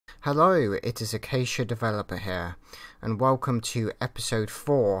Hello, it is Acacia Developer here, and welcome to episode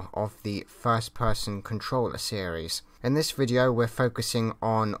 4 of the first person controller series. In this video we're focusing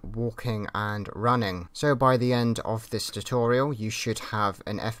on walking and running, so by the end of this tutorial you should have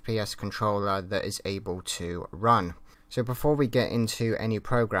an FPS controller that is able to run. So before we get into any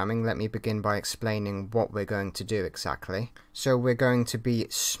programming, let me begin by explaining what we're going to do exactly. So we're going to be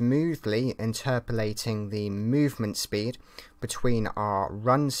smoothly interpolating the movement speed between our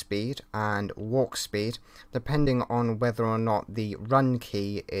run speed and walk speed, depending on whether or not the run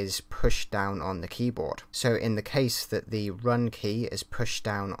key is pushed down on the keyboard. So in the case that the run key is pushed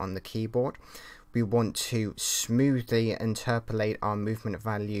down on the keyboard, we want to smoothly interpolate our movement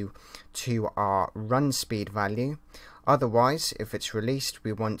value to our run speed value. Otherwise, if it's released,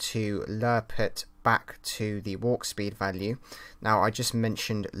 we want to lerp it back to the walk speed value. Now, I just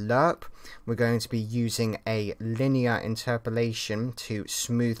mentioned lerp. We're going to be using a linear interpolation to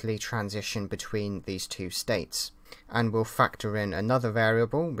smoothly transition between these two states. And we'll factor in another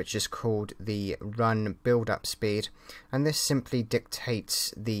variable, which is called the run build-up speed, and this simply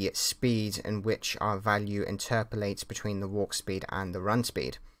dictates the speed in which our value interpolates between the walk speed and the run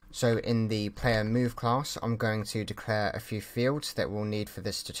speed. So in the player move class, I'm going to declare a few fields that we'll need for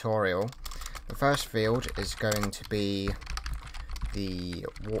this tutorial. The first field is going to be the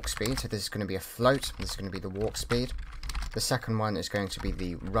walk speed, so this is going to be a float, this is going to be the walk speed. The second one is going to be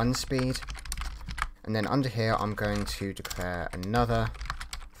the run speed, and then under here I'm going to declare another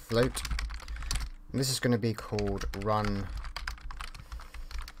float. And this is going to be called run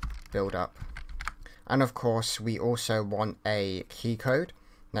build up. And of course we also want a key code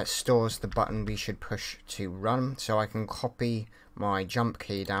that stores the button we should push to run. So I can copy my jump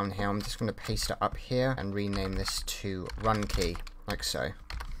key down here. I'm just going to paste it up here and rename this to run key, like so.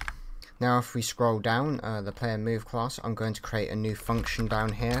 Now if we scroll down the player move class, I'm going to create a new function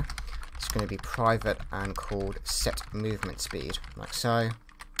down here. It's going to be private and called set movement speed, like so.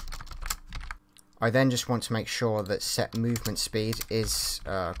 I then just want to make sure that set movement speed is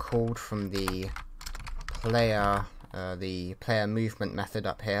called from the player movement method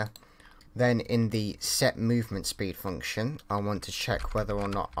up here. Then in the set movement speed function, I want to check whether or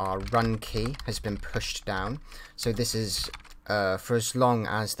not our run key has been pushed down. So this is for as long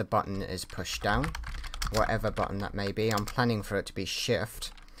as the button is pushed down, whatever button that may be. I'm planning for it to be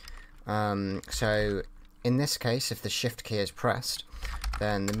shift. So in this case, if the shift key is pressed,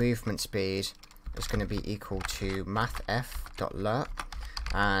 then the movement speed is going to be equal to mathf.lerp.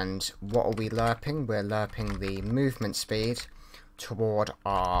 And what are we lerping? We're lerping the movement speed toward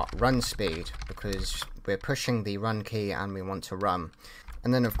our run speed, because we're pushing the run key and we want to run.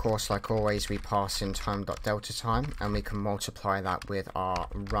 And then of course, like always, we pass in time.delta time, and we can multiply that with our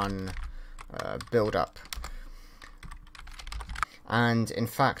run build up. And in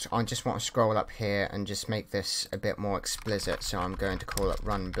fact, I just want to scroll up here and just make this a bit more explicit, so I'm going to call it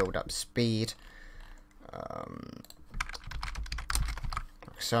run build up speed.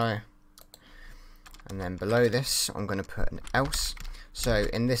 So, and then below this I'm going to put an else. So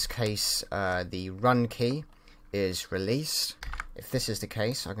in this case the run key is released. If this is the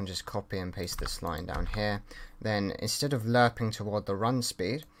case, I can just copy and paste this line down here. Then instead of lerping toward the run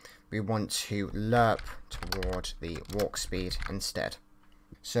speed, we want to lerp toward the walk speed instead.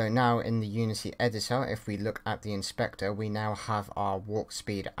 So now in the Unity editor, if we look at the inspector, we now have our walk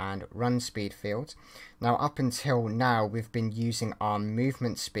speed and run speed fields. Now up until now we've been using our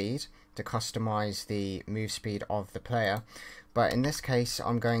movement speed to customize the move speed of the player, but in this case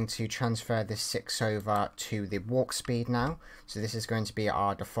I'm going to transfer this 6 over to the walk speed now. So this is going to be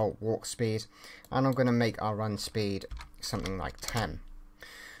our default walk speed, and I'm going to make our run speed something like 10.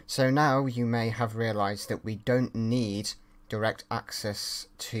 So now you may have realized that we don't need direct access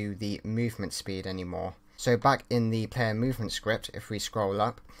to the movement speed anymore. So back in the player movement script, if we scroll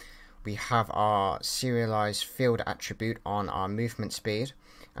up, we have our serialized field attribute on our movement speed,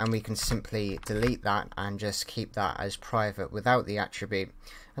 and we can simply delete that and just keep that as private without the attribute,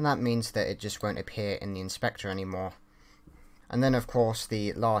 and that means that it just won't appear in the inspector anymore. And then of course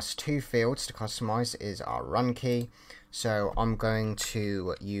the last two fields to customize is our run key. So I'm going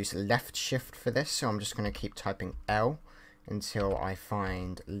to use left shift for this, so I'm just going to keep typing L until I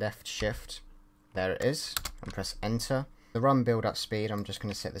find left shift. There it is, and press enter. The run build up speed, I'm just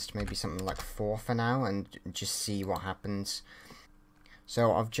going to set this to maybe something like 4 for now and just see what happens.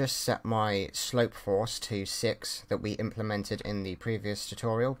 So I've just set my slope force to 6 that we implemented in the previous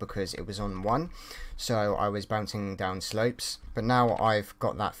tutorial because it was on 1, so I was bouncing down slopes. But now I've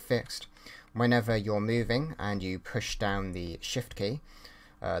got that fixed. Whenever you're moving and you push down the shift key,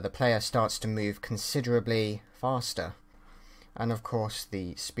 the player starts to move considerably faster. And of course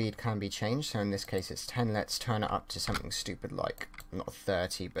the speed can be changed, so in this case it's 10. Let's turn it up to something stupid like, not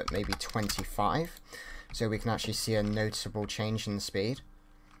 30, but maybe 25. So we can actually see a noticeable change in the speed.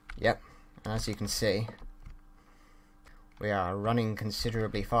 Yep, and as you can see, we are running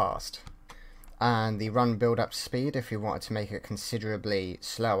considerably fast. And the run build-up speed, if we wanted to make it considerably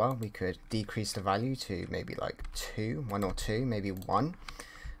slower, we could decrease the value to maybe like 1 or 2, maybe 1.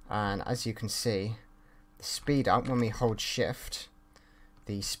 And as you can see, the speed up, when we hold shift,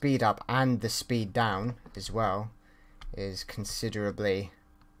 the speed up and the speed down as well is considerably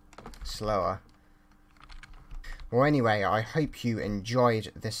slower. Well, anyway, I hope you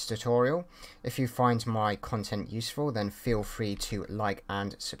enjoyed this tutorial. If you find my content useful, then feel free to like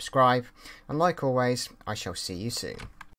and subscribe. And like always, I shall see you soon.